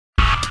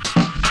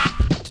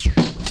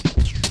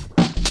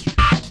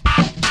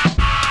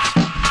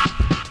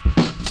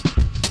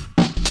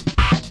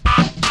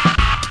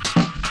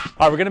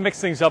All right, we're going to mix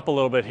things up a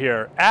little bit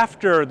here.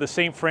 After the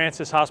St.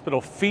 Francis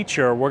Hospital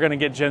feature, we're going to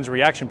get Jen's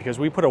reaction because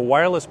we put a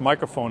wireless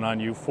microphone on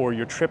you for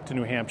your trip to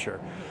New Hampshire.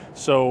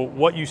 So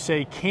what you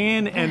say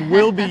can and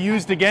will be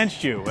used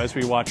against you as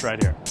we watch right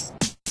here.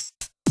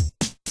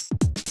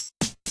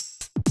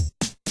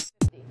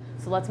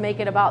 So let's make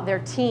it about their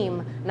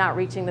team not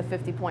reaching the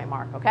 50-point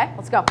mark, okay?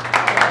 Let's go. Come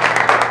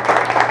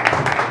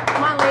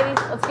on,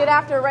 ladies. Let's get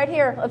after it right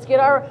here. Let's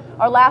get our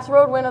last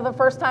road win of the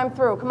first time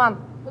through. Come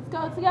on. Let's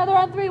go together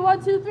on 3.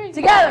 1, 2, 3.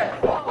 Together.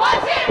 One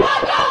team,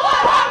 one goal,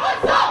 one heart,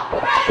 one soul.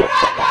 We're ready to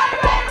rock, are you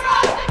ready to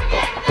rock? Slip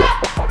again for that.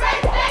 We're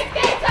ready to take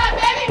game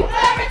time, baby.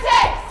 Whatever it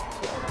takes.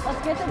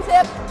 Let's get the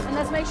tip, and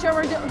let's make sure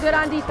we're doing good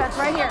on defense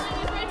right here.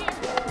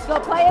 Let's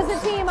go play as a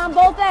team on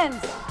both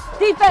ends.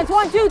 Defense,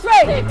 1, 2,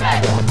 3.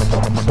 Defense.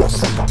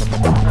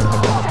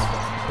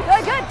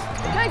 Good, good.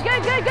 Good,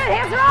 good, good, good.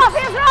 Hands are off,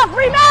 hands are off.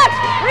 Rematch,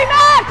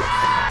 rematch.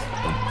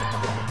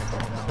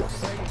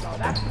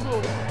 That's the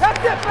move. That's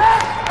it, man.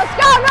 Let's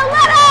go, no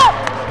let up.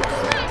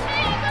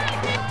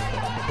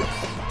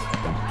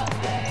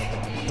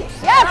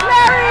 Yes,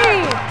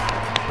 Mary.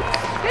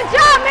 Good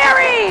job,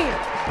 Mary.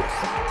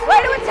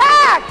 Way to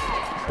attack.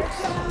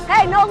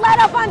 Hey, no let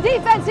up on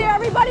defense here.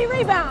 Everybody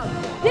rebound.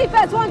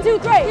 Defense, 1, 2,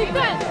 3.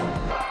 Defense.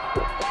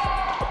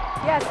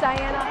 Yes,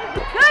 Diana.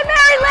 Good,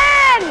 Mary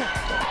Lynn.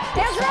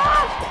 Hands are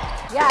off.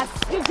 Yes.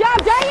 Good job,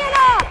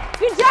 Diana.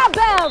 Good job,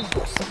 Bev.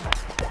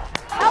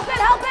 Help it,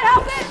 help it,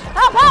 help it.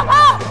 Help, help,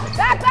 help.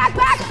 Back, back,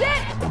 back.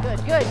 Sit. Good,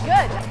 good,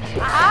 good.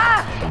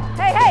 Aha.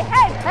 Hey, hey,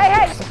 hey, hey,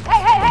 hey. Hey,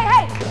 hey, hey,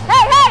 hey.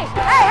 Hey, hey,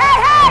 hey, hey,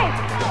 hey.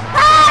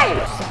 Hey.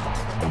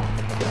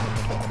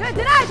 Good.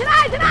 Deny,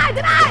 deny, deny,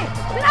 deny.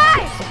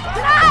 Deny,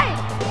 deny.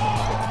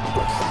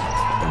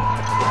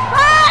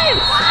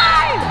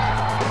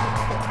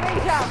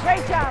 5.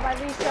 Great job,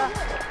 Alicia.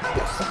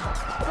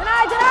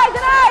 Deny, deny,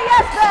 deny.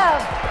 Yes, Bev.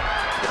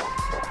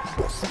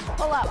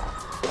 Pull up.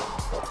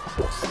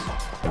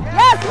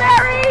 Yes,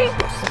 Mary.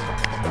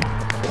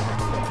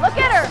 Look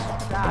at her.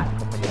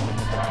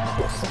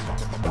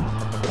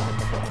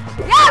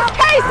 Yes,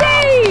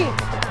 Casey.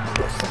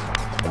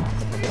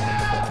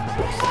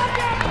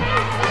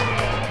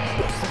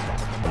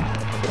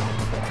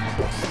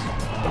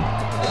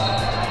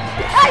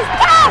 Nice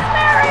pass,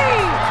 Mary.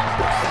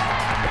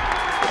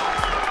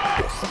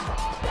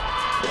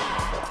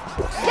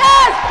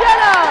 Yes,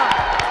 Jenna.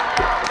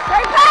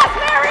 Great pass,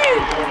 Mary.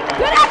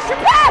 Good extra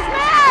pass,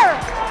 Mare.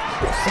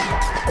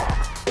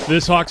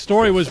 This Hawk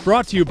story was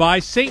brought to you by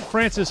St.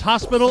 Francis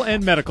Hospital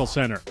and Medical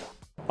Center.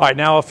 All right,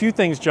 now a few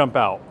things jump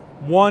out.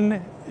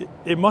 One,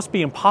 it must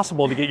be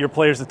impossible to get your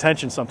players'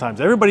 attention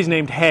sometimes. Everybody's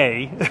named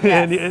Hey,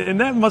 Yes.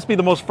 and that must be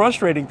the most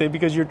frustrating thing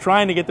because you're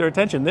trying to get their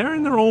attention. They're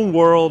in their own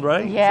world,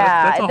 right?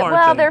 Yeah, That's a hard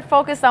well, thing. they're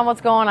focused on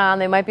what's going on.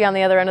 They might be on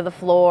the other end of the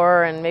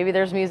floor, and maybe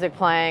there's music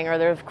playing, or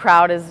their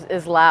crowd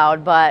is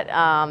loud. But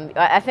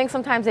I think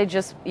sometimes they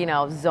just,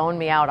 zone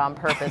me out on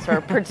purpose or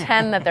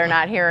pretend that they're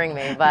not hearing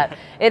me. But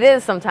it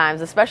is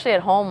sometimes, especially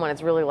at home when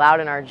it's really loud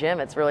in our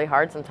gym. It's really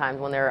hard sometimes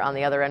when they're on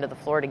the other end of the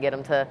floor to get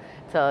them to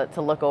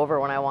look over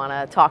when I want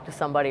to talk to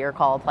somebody or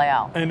call a play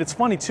out. And it's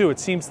funny too, it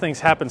seems things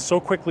happen so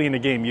quickly in a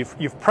game. You've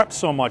prepped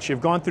so much,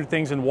 you've gone through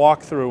things in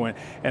walkthrough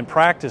and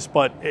practice,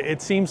 but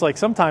it seems like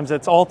sometimes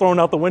that's all thrown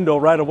out the window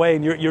right away,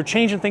 and you're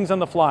changing things on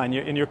the fly,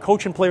 and you're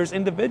coaching players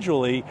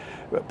individually,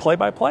 play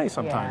by play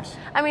sometimes.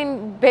 Yeah. I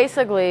mean,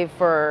 basically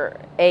for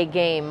a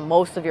game,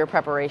 most of your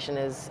preparation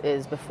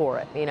is before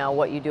it,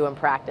 what you do in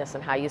practice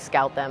and how you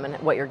scout them and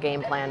what your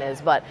game plan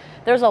is. But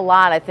there's a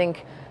lot, I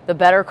think, the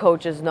better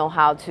coaches know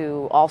how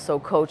to also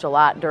coach a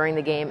lot during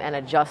the game and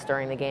adjust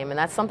during the game. And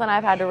that's something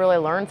I've had to really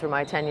learn through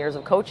my 10 years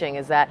of coaching,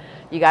 is that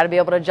you got to be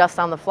able to adjust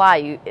on the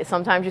fly.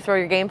 Sometimes you throw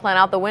your game plan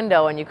out the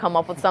window and you come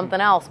up with something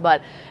else.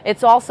 But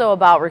it's also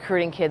about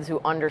recruiting kids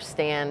who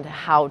understand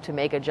how to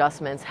make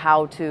adjustments,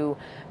 how to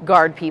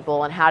guard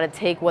people, and how to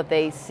take what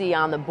they see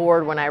on the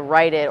board when I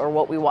write it or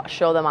what we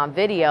show them on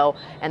video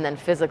and then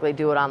physically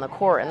do it on the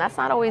court. And that's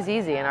not always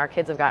easy, and our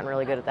kids have gotten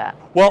really good at that.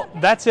 Well,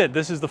 that's it.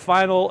 This is the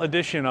final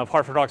edition of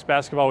Hartford Hawks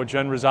basketball with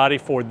Jen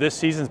Rizzotti for this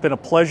season. It's been a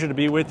pleasure to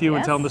be with you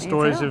and telling the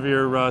stories of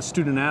your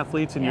student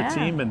athletes and your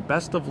team, and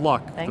best of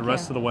luck the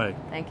rest of the way.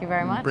 Thank you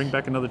very much. Bring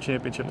back another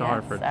championship to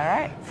Hartford. All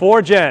right.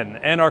 For Jen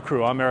and our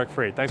crew, I'm Eric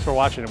Freed. Thanks for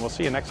watching, and we'll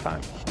see you next time.